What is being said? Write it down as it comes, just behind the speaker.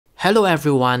Hello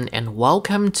everyone and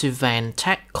welcome to WAN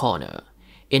Tech Corner.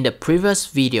 In the previous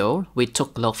video, we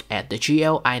took a look at the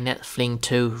GL-iNet Flint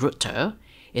 2 router.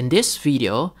 In this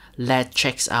video, let's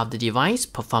check out the device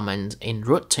performance in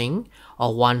routing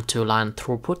or WAN-to-LAN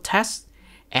throughput test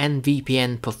and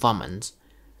VPN performance.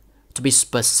 To be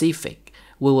specific,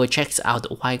 we will check out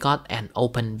the Wireguard and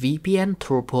OpenVPN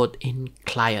Throughput in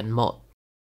client mode.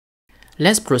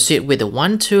 Let's proceed with the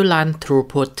WAN-to-LAN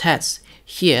throughput test.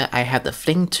 Here I have the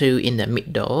Flint 2 in the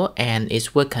middle and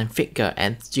it will configure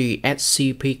as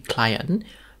DHCP client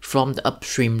from the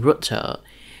upstream router.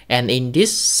 And in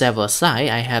this server side,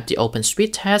 I have the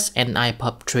OpenSpeedTest and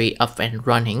iPub3 up and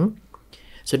running.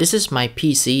 So this is my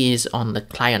PC is on the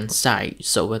client side.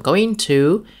 So we're going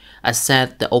to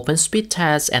access the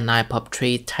OpenSpeedTest and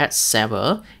iPub3 test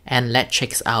server and let's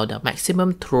check out the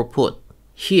maximum throughput.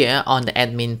 Here on the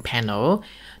admin panel,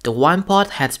 the WAN port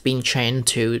has been changed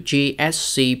to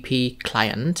DHCP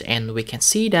client and we can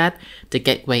see that the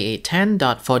gateway is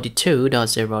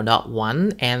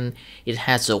 10.42.0.1 and it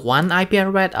has a WAN IP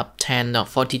address of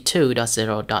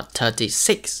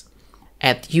 10.42.0.36.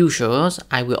 As usual,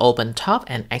 I will open top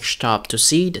and X-top to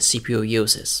see the CPU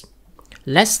uses.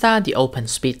 Let's start the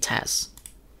OpenSpeedTest.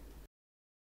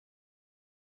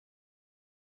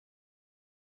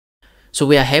 So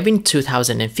we are having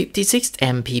 2056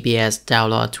 Mbps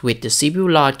download with the CPU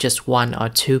load just 1 or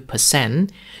 2%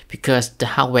 because the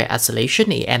hardware acceleration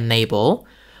is enabled.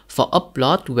 For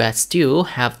upload, we still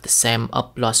have the same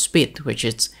upload speed which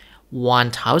is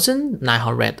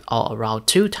 1900 or around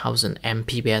 2000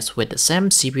 Mbps with the same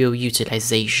CPU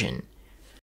utilization.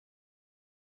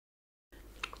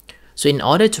 So in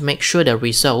order to make sure the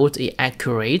result is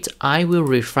accurate, I will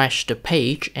refresh the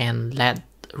page and let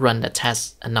run the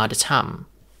test another time.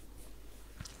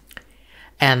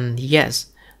 And yes,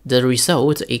 the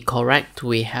result is correct.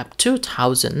 We have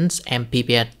 2000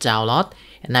 Mbps download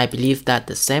and I believe that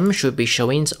the same should be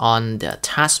showing on the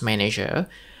task manager.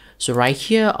 So right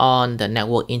here on the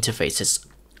network interfaces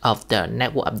of the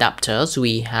network adapters,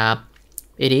 we have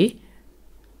it is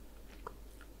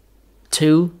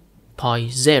 2.0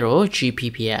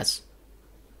 Gbps.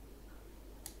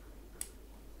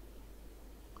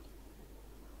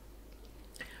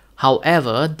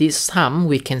 However, this time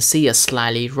we can see a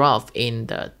slightly drop in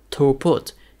the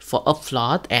throughput for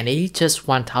upload and it is just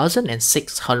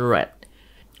 1600.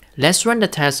 Let's run the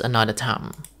test another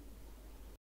time.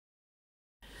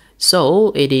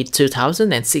 So it is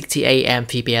 2068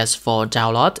 Mbps for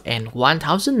download and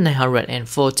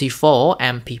 1944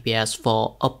 Mbps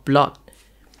for upload.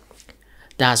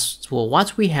 That's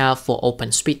what we have for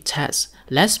OpenSpeedTest.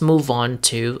 Let's move on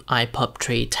to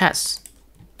iPub3 test.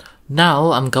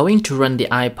 Now I'm going to run the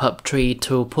iPub3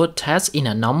 throughput test in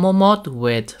a normal mode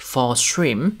with 4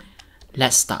 streams.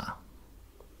 Let's start.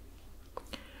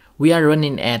 We are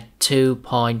running at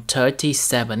 2.37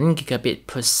 gigabit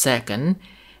per second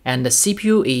and the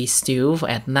CPU is still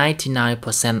at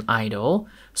 99% idle,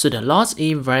 so the loss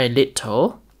is very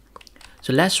little.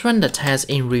 So let's run the test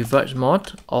in reverse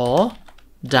mode or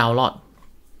download.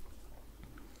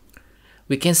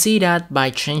 We can see that by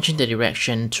changing the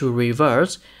direction to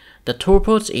reverse, the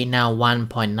throughput is now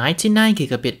 1.99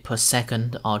 gigabit per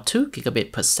second or 2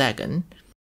 gigabit per second.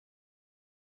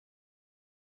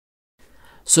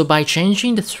 So by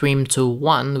changing the stream to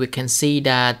 1, we can see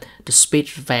that the speed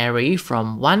varies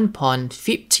from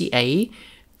 1.58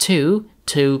 to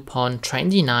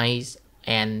 2.29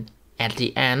 and at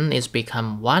the end it's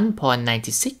become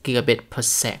 1.96 gigabit per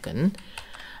second.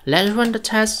 Let's run the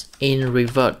test in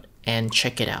reverse and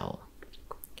check it out.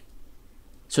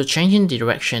 So changing the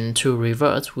direction to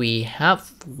reverse, we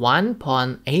have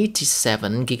 1.87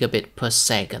 gigabit per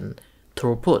second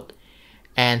throughput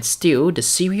and still the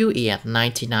CPU is at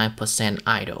 99%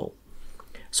 idle.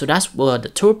 So that's what the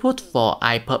throughput for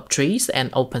iPub3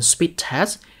 and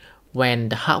OpenSpeedTest when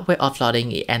the hardware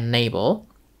offloading is enabled.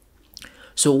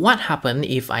 So what happens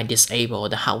if I disable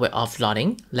the hardware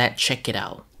offloading? Let's check it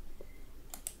out.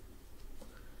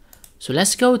 So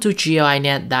let's go to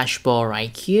GL-iNet dashboard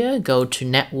right here, go to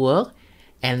network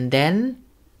and then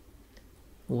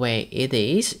where it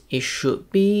is, it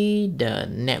should be the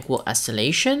network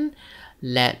acceleration.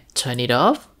 Let's turn it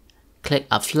off, click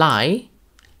apply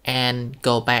and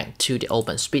go back to the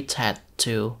OpenSpeedTest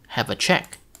to have a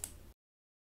check.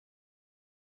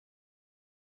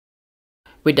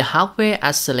 With the hardware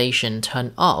acceleration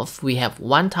turned off, we have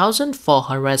 1400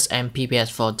 Mbps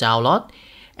for download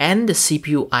and the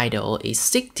CPU idle is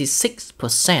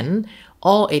 66%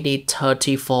 or it is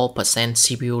 34%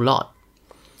 CPU load.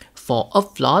 For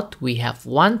upload, we have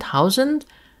 1600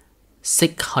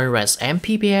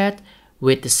 Mbps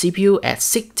with the CPU at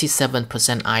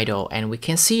 67% idle, and we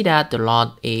can see that the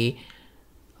load is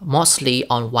mostly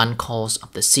on one core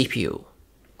of the CPU.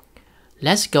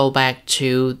 Let's go back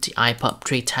to the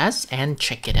iPub3 test and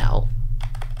check it out.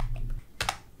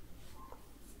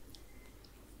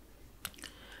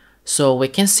 So we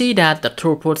can see that the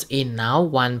throughput is now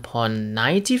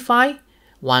 1.95,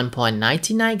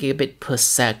 1.99 gigabit per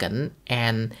second,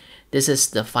 and this is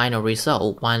the final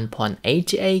result,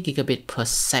 1.88 gigabit per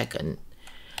second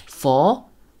for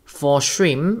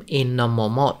stream in normal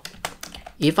mode.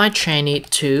 If I change it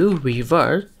to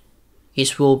revert,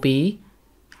 it will be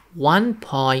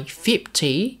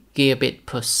 1.50 gigabit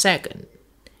per second.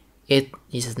 It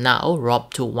is now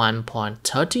dropped to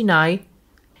 1.39,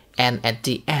 and at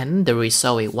the end the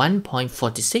result is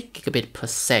 1.46 gigabit per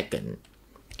second.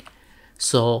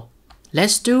 So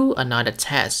let's do another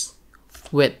test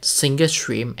with single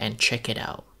stream and check it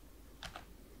out.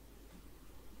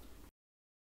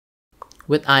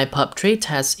 With iPub3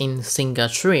 test in single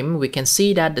stream, we can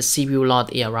see that the CPU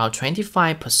load is around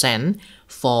 25%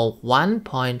 for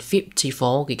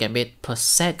 1.54 gigabit per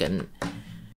second.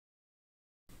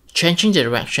 Changing the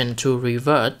direction to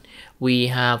revert, we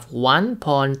have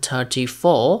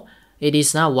 1.34, it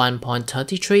is now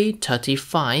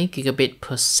 1.3335 gigabit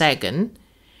per second,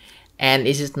 and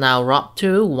it is now dropped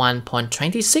to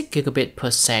 1.26 gigabit per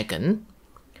second.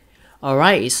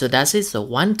 Alright, so that is the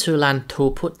 1-to LAN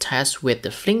throughput test with the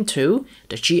Flint 2,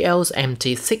 the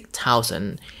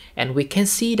GL-MT6000, and we can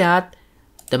see that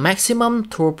the maximum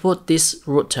throughput this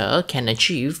router can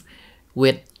achieve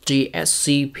with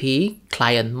GSCP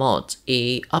client mode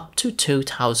is up to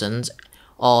 2000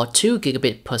 or 2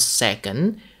 gigabit per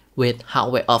second with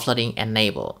hardware offloading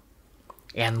enabled.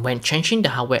 And when changing the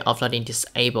hardware offloading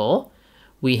disabled,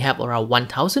 we have around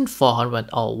 1400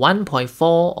 or 1.4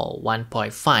 or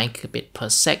 1.5 gigabit per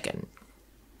second.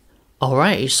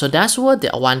 Alright, so that's what the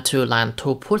 1-to LAN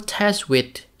throughput test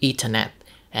with Ethernet.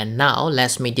 And now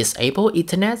let me disable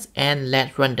Ethernet and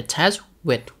let's run the test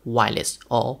with wireless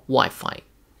or Wi-Fi.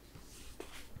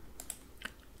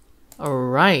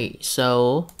 Alright,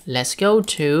 so let's go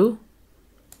to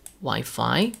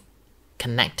Wi-Fi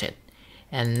connected.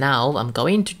 And now I'm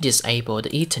going to disable the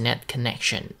Ethernet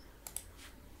connection.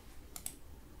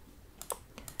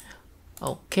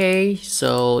 Okay,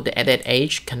 so the added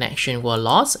edge connection was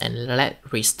lost and let's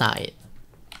restart it.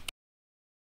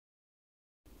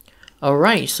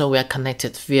 Alright, so we are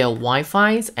connected via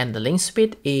Wi-Fi and the link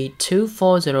speed is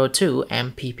 2402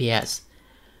 Mbps.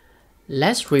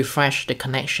 Let's refresh the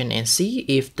connection and see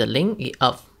if the link is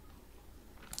up.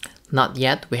 Not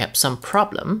yet, we have some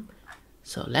problem.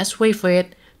 So let's wait for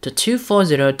it to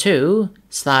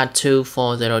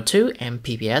 2402/2402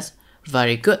 Mbps.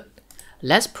 Very good.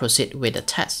 Let's proceed with the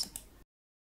test.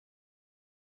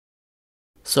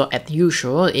 So as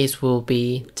usual, it will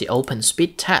be the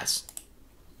OpenSpeedTest.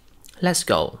 Let's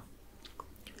go.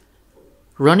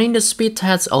 Running the speed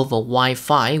test over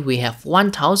Wi-Fi, we have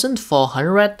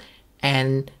 1420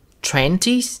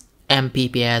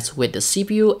 Mbps with the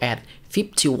CPU at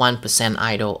 51%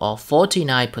 idle or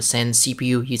 49%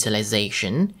 CPU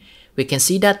utilization. We can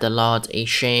see that the load is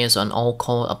shared on all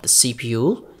cores of the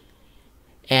CPU.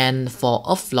 And for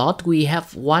offload, we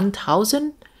have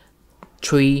 1300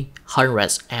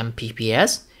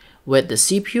 Mbps with the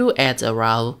CPU at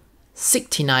around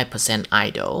 69%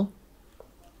 idle.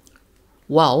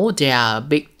 Well, there are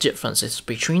big differences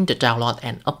between the download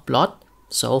and upload,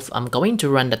 so I'm going to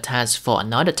run the test for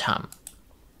another time.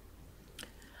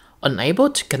 Unable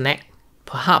to connect,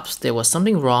 perhaps there was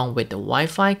something wrong with the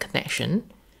Wi-Fi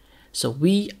connection, so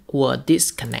we were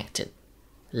disconnected.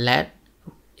 Let's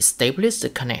establish the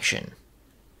connection.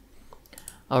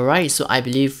 Alright, so I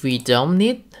believe we don't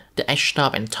need the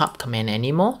htop and top command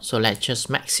anymore, so let's just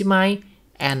maximize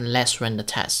and let's run the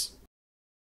test.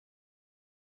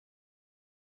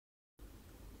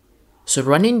 So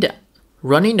running the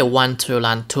 1-to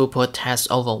LAN throughput test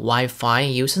over Wi-Fi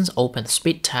using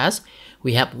OpenSpeedTest,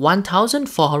 we have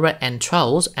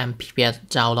 1412 Mbps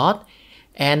download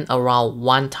and around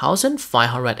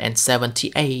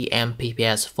 1578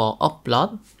 Mbps for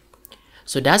upload.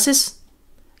 So that's it.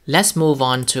 Let's move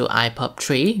on to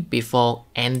iPub3 before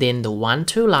ending the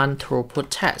 1-to LAN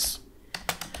throughput test.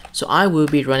 So I will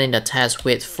be running the test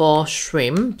with 4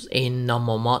 streams in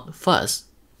normal mode first.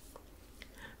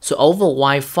 So over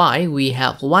Wi-Fi, we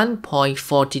have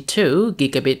 1.42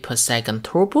 gigabit per second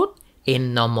throughput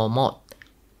in normal mode.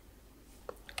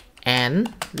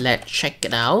 And let's check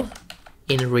it out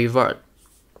in revert.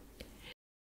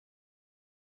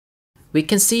 We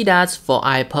can see that for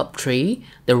iPub 3,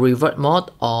 the revert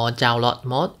mode or download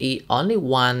mode is only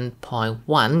 1.1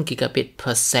 gigabit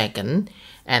per second,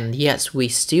 and yes, we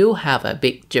still have a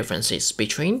big differences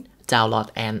between download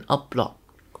and upload.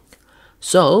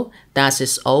 So that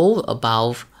is all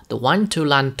about the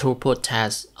one-to-LAN throughput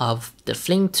test of the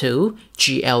Flint 2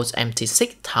 GL's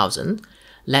MT6000.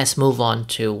 Let's move on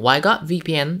to Wireguard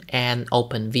VPN and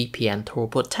OpenVPN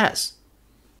Throughput test.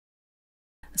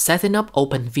 Setting up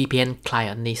OpenVPN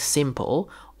client is simple.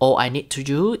 All I need to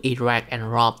do is drag and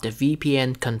drop the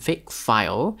VPN config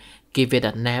file, give it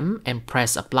a name, and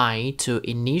press apply to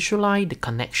initialize the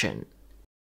connection.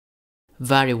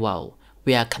 Very well,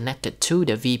 we are connected to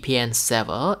the VPN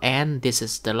server and this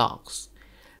is the logs.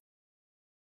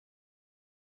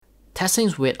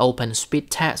 Testing with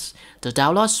OpenSpeedTest, the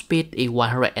download speed is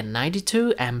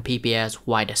 192 Mbps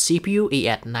while the CPU is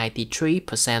at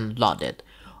 93% loaded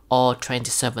or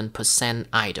 27%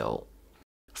 idle.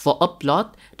 For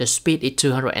upload, the speed is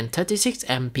 236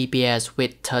 Mbps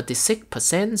with 36%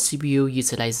 CPU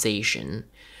utilization.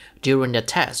 During the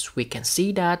test, we can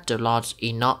see that the load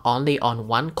is not only on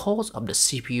one core of the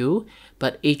CPU,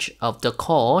 but each of the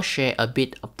cores share a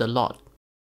bit of the load.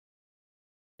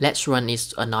 Let's run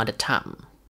it another time.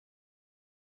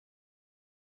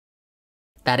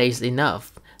 That is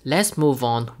enough. Let's move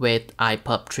on with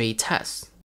iPub 3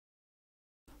 test.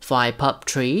 For iPub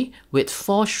 3, with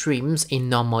 4 streams in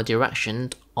normal direction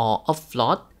or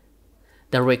upload,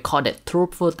 the recorded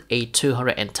throughput is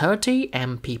 230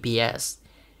 Mbps.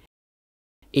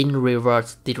 In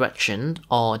reverse direction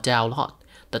or download,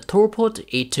 the throughput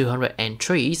is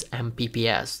 203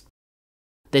 Mbps.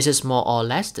 This is more or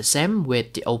less the same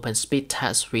with the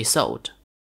OpenSpeedTest result.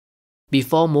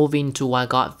 Before moving to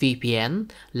Wireguard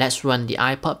VPN, let's run the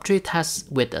iPub 3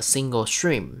 test with a single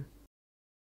stream.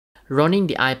 Running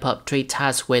the iPub 3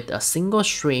 test with a single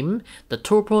stream, the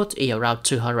throughput is around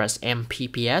 200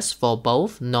 Mbps for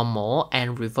both normal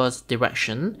and reverse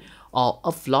direction, or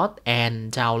upload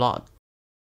and download.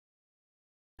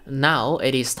 Now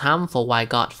it is time for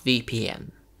Wireguard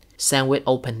VPN. Same with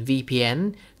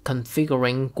OpenVPN,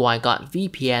 configuring Wireguard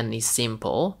VPN is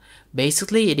simple.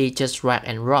 Basically, it is just drag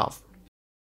and drop.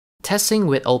 Testing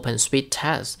with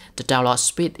OpenSpeedTest, the download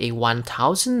speed is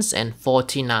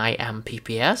 1049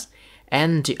 Mbps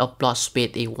and the upload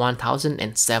speed is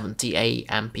 1078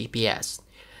 Mbps.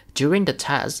 During the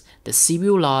test, the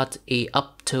CPU load is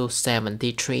up to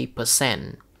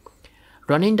 73%.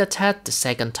 Running the test the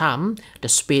second time, the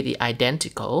speed is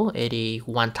identical. It is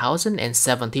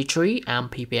 1073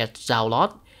 Mbps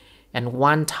download and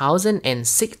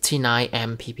 1069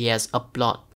 Mbps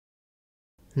upload.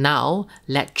 Now,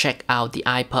 let's check out the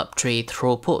iPub 3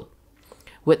 throughput.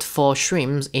 With 4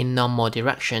 streams in normal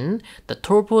direction, the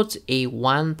throughput is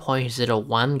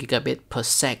 1.01 gigabit per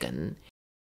second.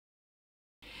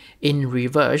 In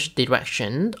reverse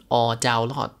direction or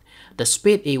download, the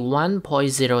speed is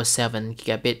 1.07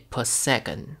 gigabit per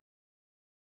second.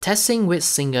 Testing with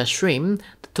single stream,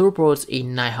 the throughput is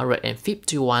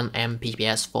 951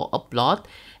 Mbps for upload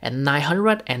and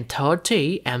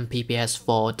 930 Mbps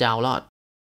for download.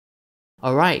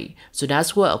 Alright, so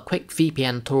that's what a quick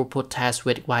VPN throughput test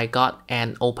with Wireguard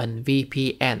and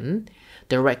OpenVPN.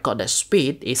 The recorded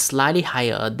speed is slightly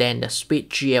higher than the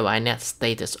speed GL-iNet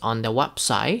status on the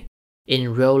website.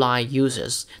 In real-life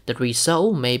users, the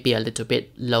result may be a little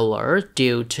bit lower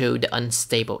due to the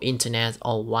unstable internet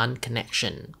or WAN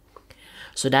connection.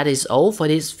 So that is all for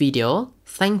this video.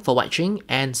 Thanks for watching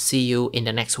and see you in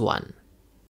the next one.